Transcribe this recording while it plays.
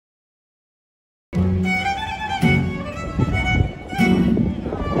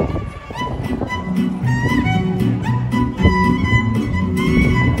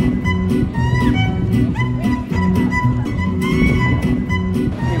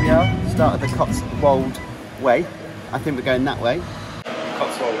start of the Cotswold Way. I think we're going that way.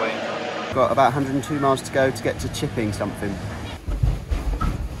 Cotswold Way. Got about 102 miles to go to get to Chipping something.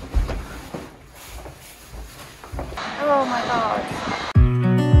 Oh my god.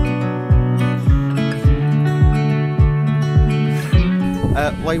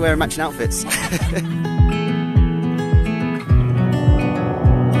 Why are you wearing matching outfits?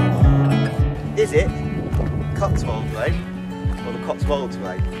 Is it Cotswold Way or the Cotswolds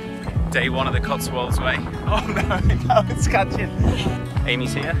Way? Day one of the Cotswolds Way. Oh no, no, it's catching.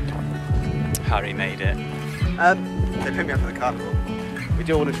 Amy's here. Harry made it. They picked me up at the carnival. We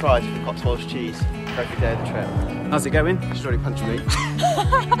do all the tries for the Cotswolds cheese for every day of the trail. How's it going? She's already punching me.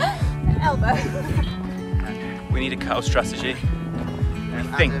 Elbow. We need a cut-off strategy. I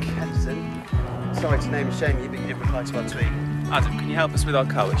think. Adam Henderson, sorry to name and shame you, but you didn't reply to our tweet. Adam, can you help us with our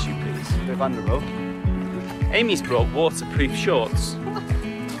cow issue, please? We're vulnerable. Amy's brought waterproof shorts.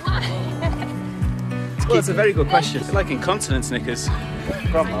 Well, it's a very good question. It's like incontinence knickers.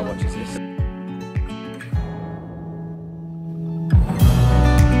 Grandma watches this.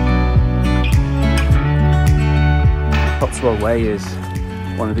 Cotswold Way is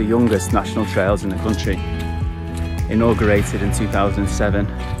one of the youngest national trails in the country. Inaugurated in 2007.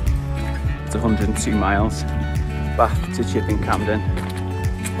 It's 102 miles. Bath to Chipping Campden,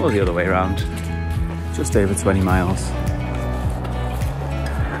 or the other way around. Just over 20 miles.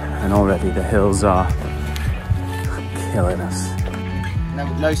 And already the hills are killing us.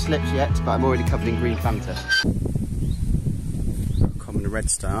 No slips yet, but I'm already covered in green Fanta. Common red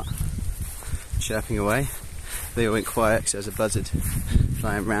start, chirping away. They all went quiet because there's a buzzard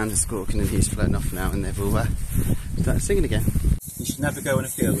flying around and squawking, and he's floating off now, and they've all started singing again. You should never go in a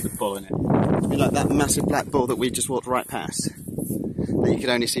field with a bull in it. It'd be like that massive black bull that we just walked right past, that you could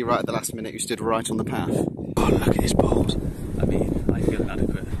only see right at the last minute, who stood right on the path. Oh, look at his balls. I mean, I feel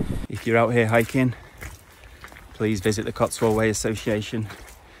inadequate. If you're out here hiking, please visit the Cotswold Way Association.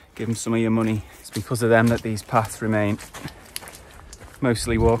 Give them some of your money. It's because of them that these paths remain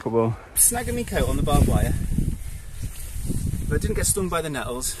mostly walkable. Snagging me coat on the barbed wire, but I didn't get stung by the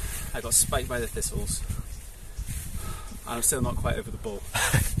nettles. I got spiked by the thistles. I'm still not quite over the bull.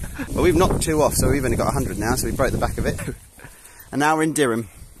 Well, we've knocked 2 off, so we've only got 100 now, so we broke the back of it. And now we're in Durham.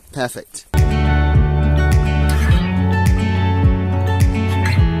 Perfect.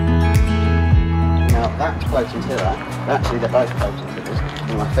 Now that's floating tiller. Actually, they're both floating tillers. One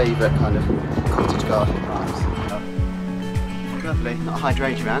of my favourite kind of cottage garden plants. Lovely, not a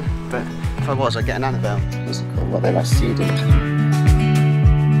hydrangea man, but if I was, I'd get an Annabelle. What's it called? What they like seeded.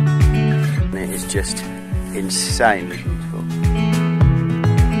 And it is just insanely beautiful.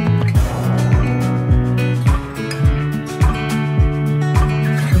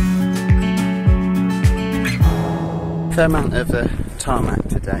 Fair amount of tarmac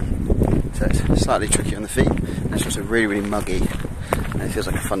today, so it's slightly tricky on the feet. It's also really, really muggy, and it feels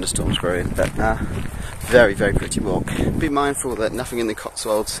like a thunderstorm's brewing. But very, very pretty walk. Be mindful that nothing in the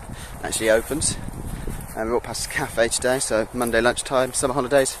Cotswolds actually opens. And we walked past a cafe today, so Monday lunchtime, summer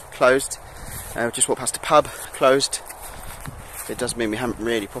holidays, closed. Just walked past a pub, closed. It does mean we haven't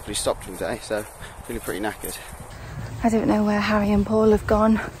really properly stopped all day, so feeling pretty knackered. I don't know where Harry and Paul have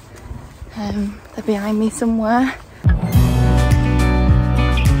gone. They're behind me somewhere.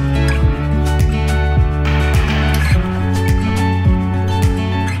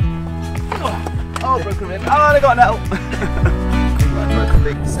 Oh, broken rib. Oh, they got an nettle.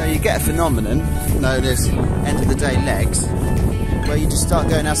 So you get a phenomenon known as end of the day legs, where you just start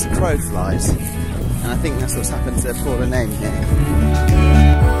going as the crow flies. And I think that's what's happened to Paul and Amy here.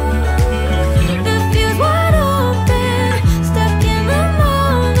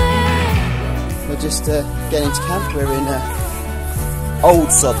 We're just getting into camp. We're in Old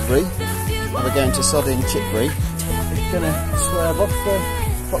Sodbury, and we're going to Sod in Chipping. We're going to swerve off the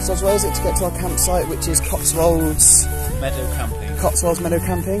Cotswolds Way, is it, to get to our campsite, which is Cotswolds Meadow Camping. Cotswolds Meadow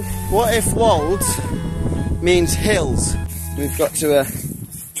Camping. What if Wold means hills? We've got to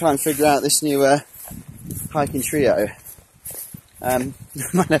try and figure out this new hiking trio.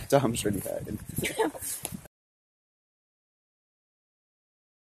 My left arm's really hurting.